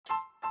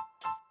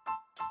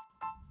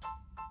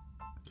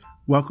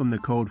Welcome to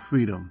Code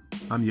Freedom.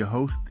 I'm your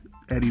host,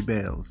 Eddie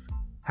Bales.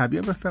 Have you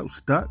ever felt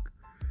stuck?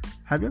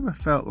 Have you ever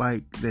felt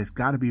like there's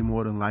got to be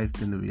more than life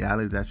than the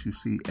reality that you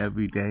see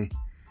every day?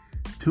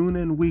 Tune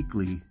in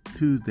weekly,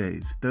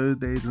 Tuesdays,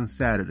 Thursdays, and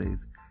Saturdays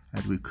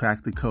as we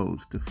crack the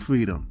codes to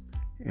freedom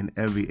in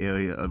every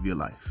area of your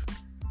life.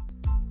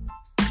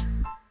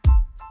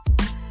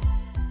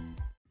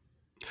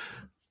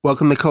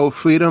 Welcome to Code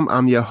Freedom.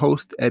 I'm your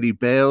host, Eddie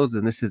Bales,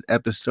 and this is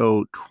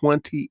episode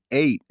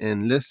 28.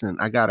 And listen,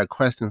 I got a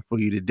question for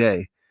you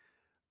today.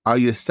 Are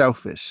you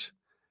selfish?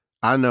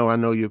 I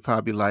know you're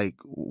probably like,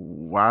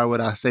 why would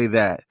I say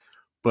that?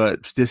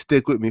 But just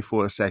stick with me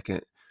for a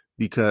second,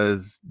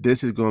 because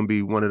this is going to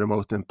be one of the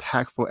most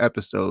impactful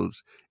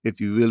episodes if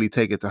you really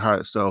take it to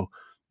heart. So,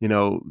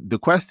 the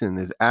question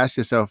is, ask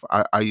yourself,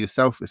 are you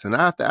selfish? And I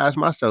have to ask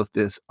myself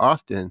this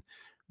often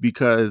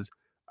because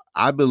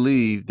I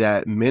believe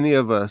that many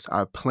of us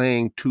are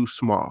playing too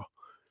small,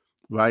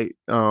 right?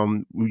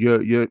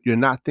 You're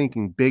not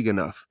thinking big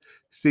enough.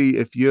 See,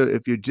 if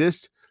you're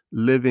just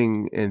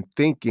living and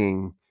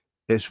thinking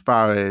as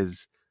far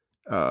as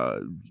uh,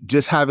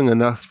 just having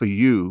enough for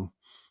you,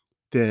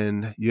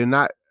 then you're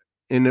not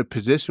in a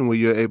position where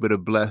you're able to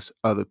bless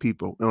other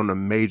people on a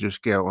major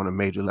scale, on a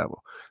major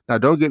level. Now,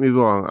 don't get me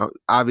wrong.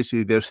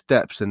 Obviously, there's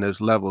steps and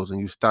there's levels, and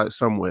you start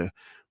somewhere.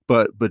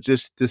 But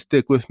just to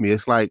stick with me,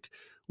 it's like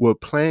we're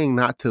playing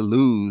not to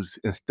lose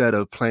instead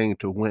of playing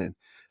to win.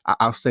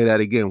 I'll say that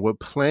again. We're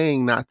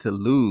playing not to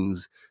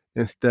lose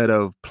instead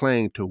of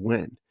playing to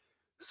win.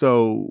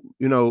 So,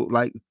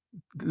 like,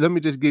 let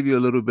me just give you a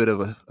little bit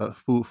of a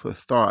food for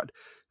thought.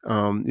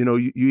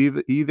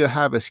 You either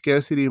have a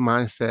scarcity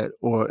mindset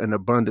or an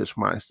abundance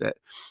mindset.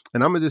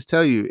 And I'm gonna just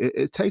tell you,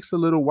 it takes a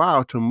little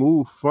while to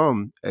move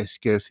from a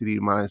scarcity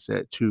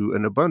mindset to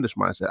an abundance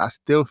mindset. I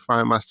still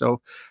find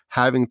myself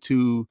having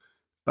to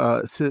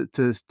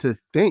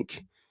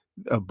think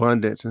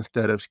abundance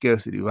instead of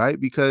scarcity, right?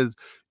 Because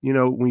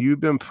when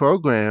you've been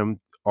programmed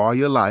all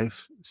your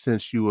life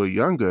since you were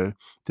younger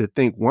to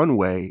think one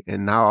way,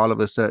 and now all of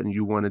a sudden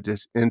you want to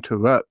just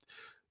interrupt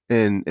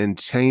and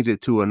change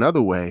it to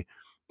another way.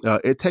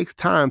 It takes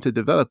time to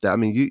develop that. I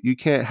mean, you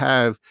can't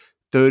have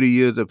 30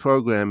 years of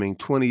programming,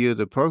 20 years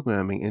of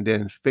programming, and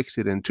then fix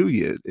it in 2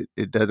 years.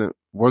 It doesn't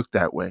work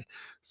that way.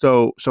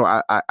 So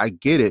I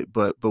get it,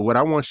 but what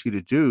I want you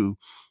to do,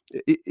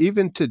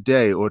 even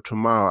today or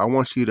tomorrow, I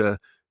want you to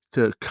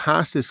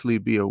consciously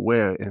be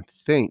aware and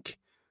think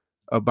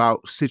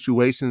about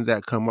situations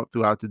that come up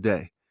throughout the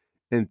day,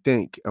 and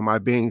think, am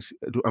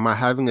I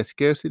having a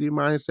scarcity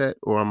mindset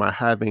or am I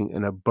having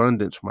an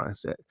abundance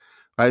mindset?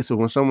 Right? So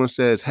when someone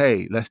says,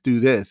 "Hey, let's do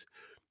this,"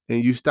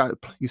 and you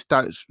start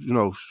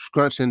you're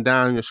scrunching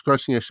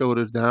your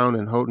shoulders down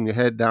and holding your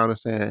head down and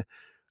saying,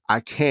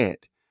 "I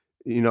can't."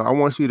 I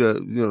want you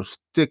to,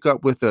 stick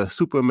up with a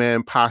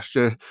Superman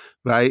posture,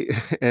 right?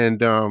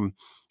 And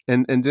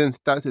then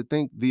start to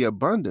think the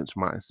abundance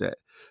mindset.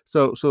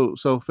 So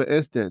for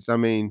instance, I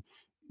mean,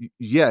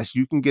 yes,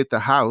 you can get the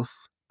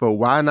house, but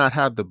why not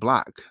have the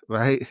block,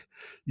 right?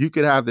 You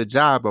could have the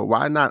job, but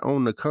why not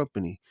own the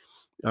company?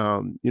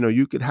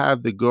 You could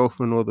have the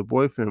girlfriend or the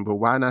boyfriend, but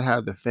why not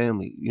have the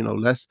family?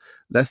 Let's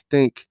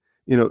think,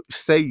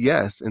 say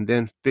yes and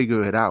then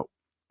figure it out.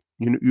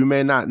 You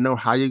may not know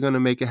how you're going to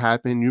make it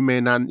happen. You may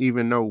not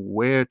even know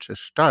where to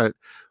start,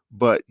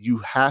 but you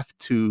have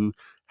to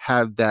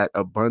have that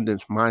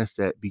abundance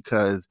mindset,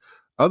 because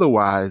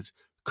otherwise,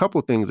 a couple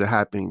things are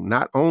happening.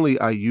 Not only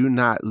are you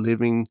not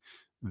living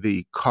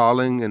the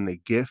calling and the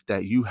gift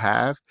that you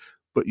have,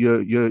 but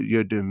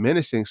you're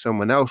diminishing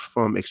someone else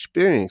from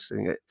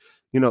experiencing it.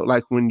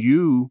 Like when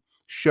you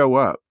show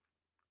up,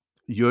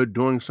 you're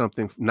doing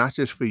something not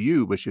just for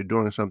you, but you're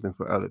doing something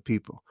for other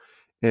people.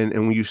 And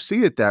when you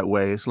see it that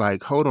way, it's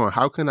like, hold on,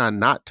 how can I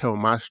not tell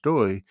my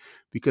story?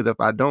 Because if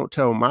I don't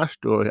tell my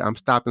story, I'm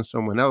stopping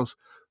someone else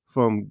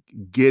from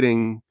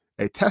getting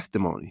a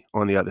testimony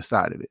on the other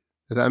side of it.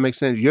 Does that make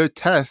sense? Your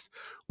test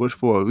was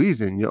for a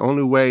reason. The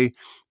only way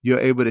you're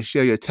able to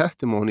share your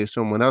testimony is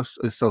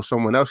so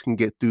someone else can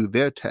get through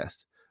their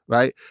test,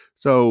 right?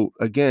 So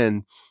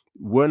again,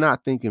 we're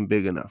not thinking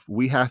big enough.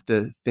 We have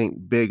to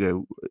think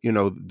bigger.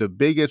 The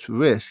biggest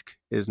risk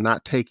is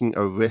not taking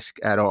a risk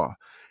at all.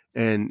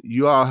 And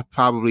you all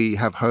probably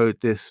have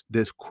heard this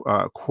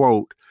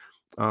quote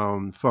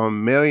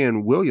from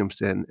Marianne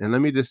Williamson. And let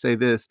me just say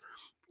this: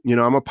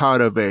 I'm a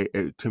part of a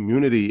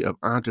community of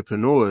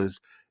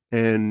entrepreneurs,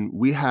 and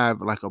we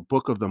have like a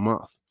book of the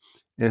month.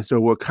 And so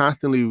we're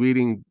constantly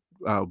reading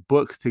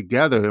books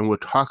together, and we're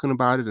talking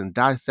about it and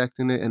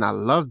dissecting it. And I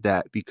love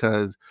that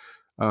because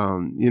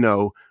um, you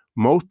know,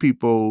 most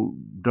people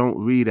don't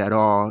read at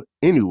all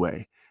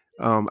anyway,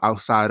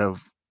 outside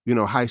of,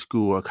 high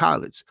school or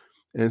college.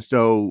 And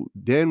so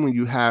then when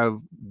you have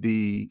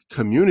the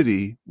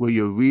community where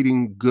you're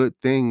reading good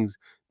things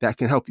that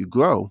can help you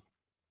grow,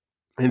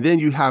 and then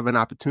you have an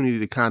opportunity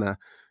to kind of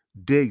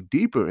dig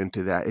deeper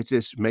into that, it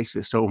just makes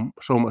it so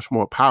much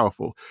more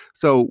powerful.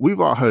 So we've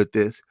all heard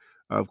this,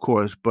 of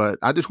course, but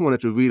I just wanted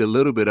to read a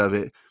little bit of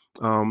it.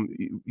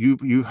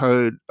 You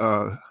heard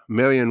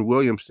Marianne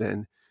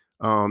Williamson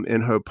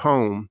in her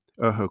poem,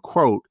 her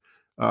quote,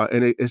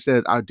 and it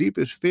says, "Our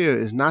deepest fear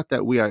is not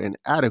that we are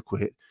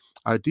inadequate.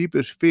 Our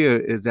deepest fear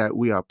is that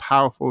we are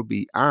powerful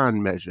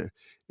beyond measure.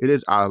 It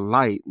is our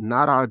light,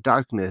 not our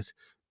darkness,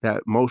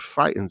 that most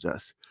frightens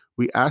us.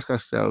 We ask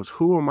ourselves,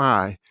 who am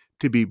I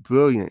to be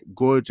brilliant,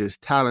 gorgeous,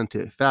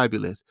 talented,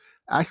 fabulous?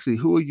 Actually,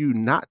 who are you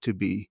not to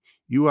be?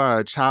 You are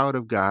a child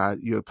of God.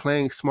 Your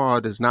playing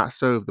small does not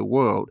serve the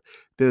world.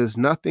 There's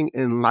nothing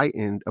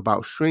enlightened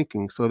about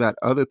shrinking so that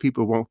other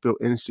people won't feel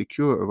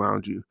insecure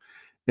around you."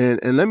 And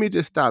let me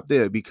just stop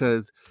there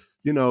because,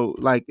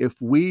 like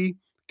if we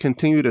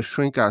continue to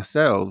shrink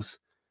ourselves,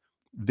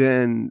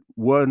 then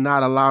we're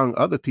not allowing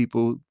other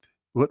people,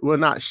 we're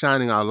not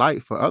shining our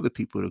light for other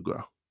people to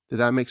grow. Does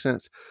that make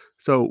sense?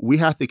 So we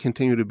have to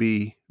continue to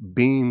be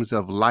beams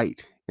of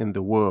light in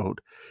the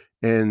world.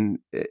 And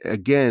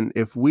again,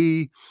 if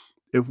we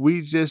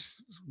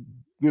just,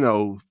 you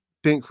know,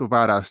 think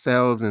about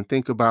ourselves and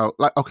think about,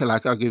 like, okay,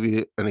 like I'll give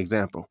you an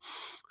example.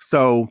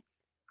 So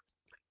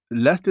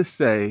let's just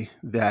say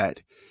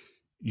that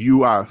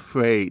you are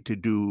afraid to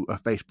do a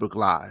Facebook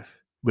Live,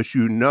 but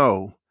you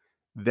know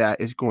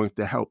that it's going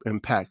to help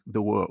impact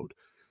the world.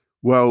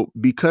 Well,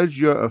 because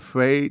you're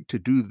afraid to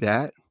do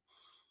that,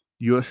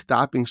 you're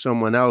stopping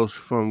someone else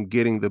from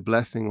getting the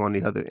blessing on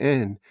the other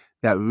end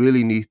that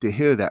really needs to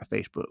hear that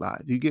Facebook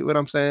Live. You get what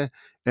I'm saying?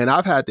 And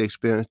I've had to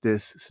experience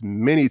this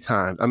many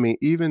times. I mean,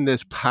 even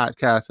this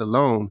podcast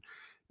alone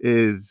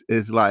is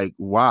like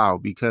wow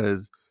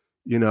because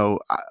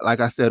like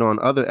I said on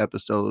other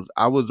episodes,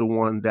 I was the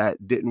one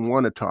that didn't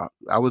want to talk.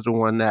 I was the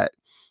one that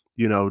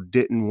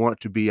didn't want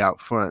to be out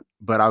front,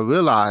 but I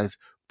realized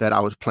that I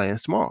was playing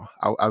small.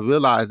 I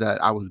realized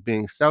that I was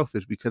being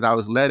selfish because I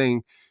was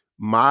letting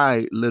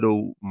my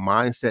little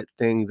mindset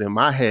things in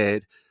my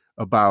head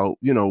about,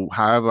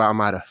 however I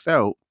might have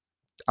felt,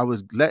 I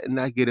was letting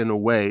that get in the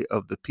way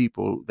of the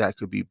people that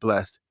could be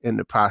blessed in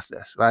the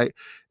process, right?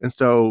 And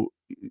so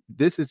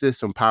this is just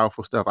some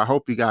powerful stuff. I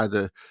hope you guys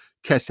are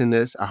catching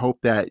this. I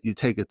hope that you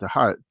take it to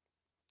heart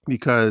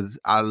because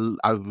I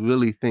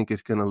really think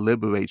it's going to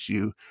liberate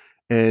you.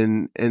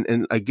 And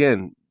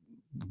again,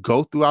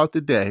 go throughout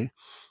the day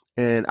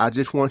and I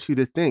just want you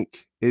to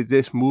think, is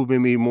this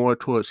moving me more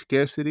towards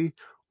scarcity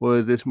or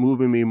is this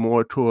moving me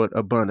more toward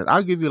abundance?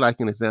 I'll give you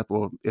like an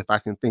example of if I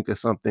can think of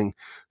something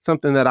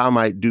that I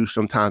might do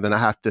sometimes and I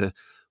have to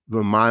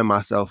remind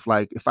myself,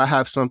 like if I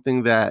have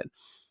something that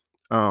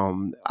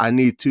I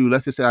need to,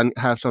 let's just say I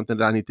have something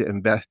that I need to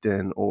invest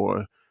in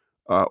or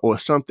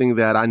something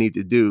that I need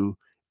to do.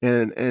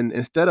 And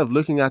instead of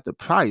looking at the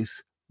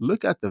price,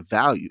 look at the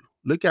value.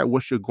 Look at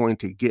what you're going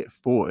to get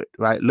for it,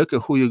 right? Look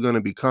at who you're going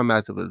to become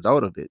as a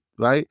result of it,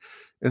 right?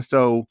 And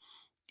so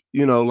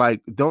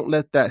like don't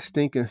let that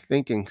stinking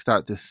thinking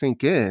start to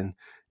sink in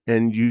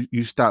and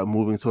you start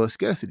moving toward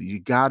scarcity. You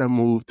gotta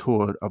move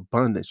toward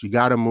abundance. You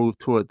gotta move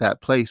toward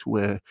that place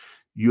where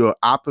you're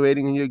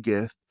operating in your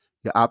gift,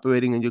 you're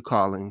operating in your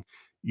calling,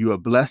 you are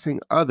blessing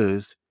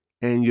others,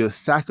 and you're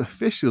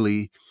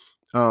sacrificially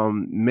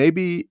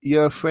maybe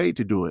you're afraid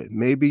to do it.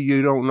 Maybe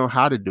you don't know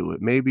how to do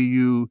it. Maybe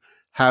you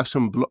have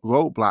some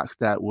roadblocks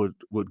that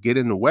would get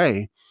in the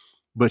way,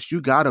 but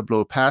you got to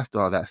blow past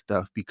all that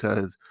stuff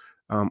because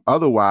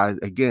otherwise,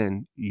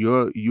 again,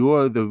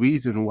 you're the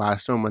reason why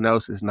someone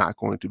else is not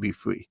going to be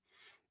free.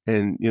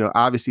 And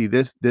obviously,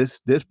 this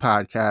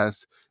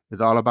podcast is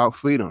all about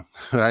freedom,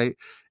 right?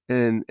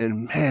 And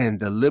man,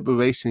 the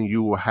liberation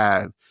you will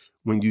have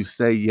when you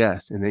say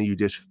yes and then you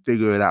just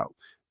figure it out.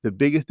 The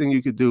biggest thing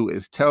you could do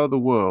is tell the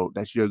world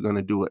that you're going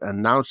to do it,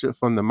 announce it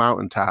from the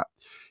mountaintop,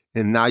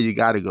 and now you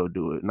got to go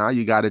do it. Now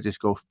you got to just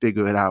go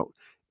figure it out.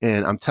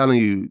 And I'm telling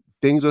you,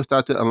 things will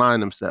start to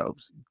align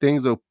themselves.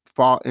 Things will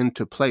fall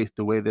into place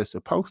the way they're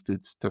supposed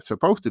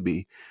to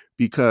be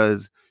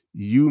because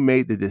you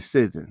made the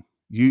decision.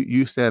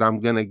 You said, I'm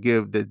going to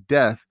give the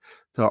death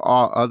to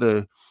all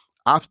other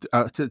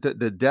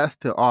the death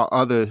to all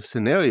other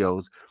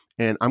scenarios,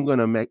 and I'm going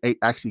to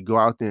actually go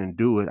out there and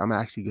do it. I'm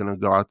actually going to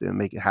go out there and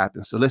make it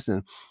happen. So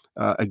listen,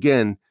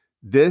 again,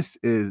 this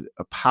is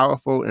a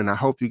powerful, and I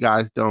hope you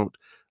guys don't,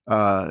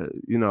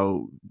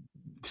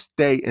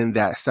 stay in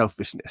that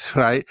selfishness,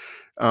 right?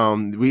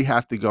 We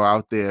have to go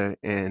out there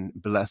and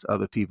bless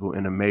other people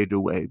in a major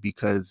way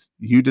because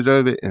you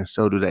deserve it and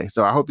so do they.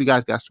 So I hope you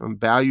guys got some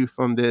value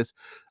from this.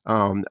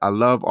 I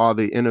love all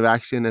the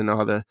interaction and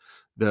all the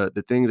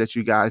things that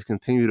you guys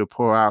continue to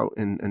pour out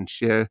and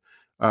share.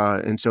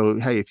 And so,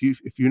 hey, if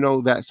you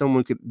know that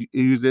someone could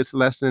use this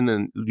lesson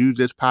and use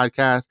this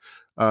podcast,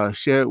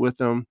 share it with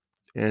them.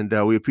 And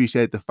we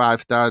appreciate the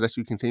 5 stars that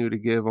you continue to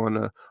give on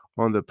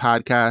the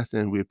podcast,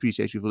 and we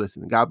appreciate you for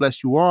listening. God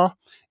bless you all,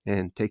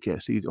 and take care.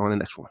 See you on the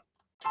next one.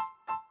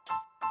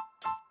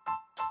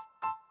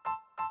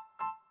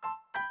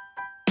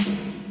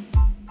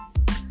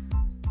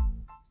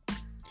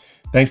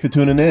 Thanks for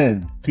tuning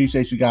in.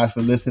 Appreciate you guys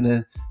for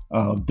listening.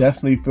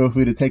 Definitely feel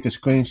free to take a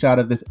screenshot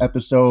of this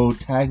episode,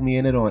 tag me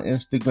in it on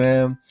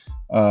Instagram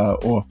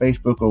or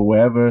Facebook or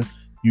wherever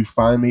you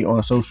find me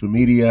on social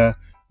media.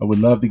 I would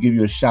love to give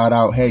you a shout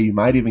out. Hey, you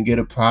might even get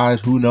a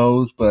prize. Who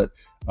knows? But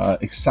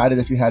excited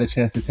that you had a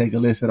chance to take a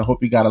listen. I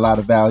hope you got a lot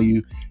of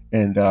value,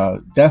 and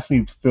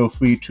definitely feel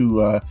free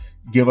to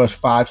give us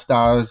 5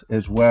 stars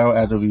as well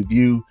as a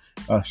review.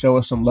 Show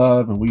us some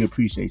love, and we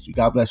appreciate you.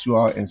 God bless you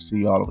all, and see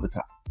you all over the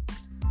top.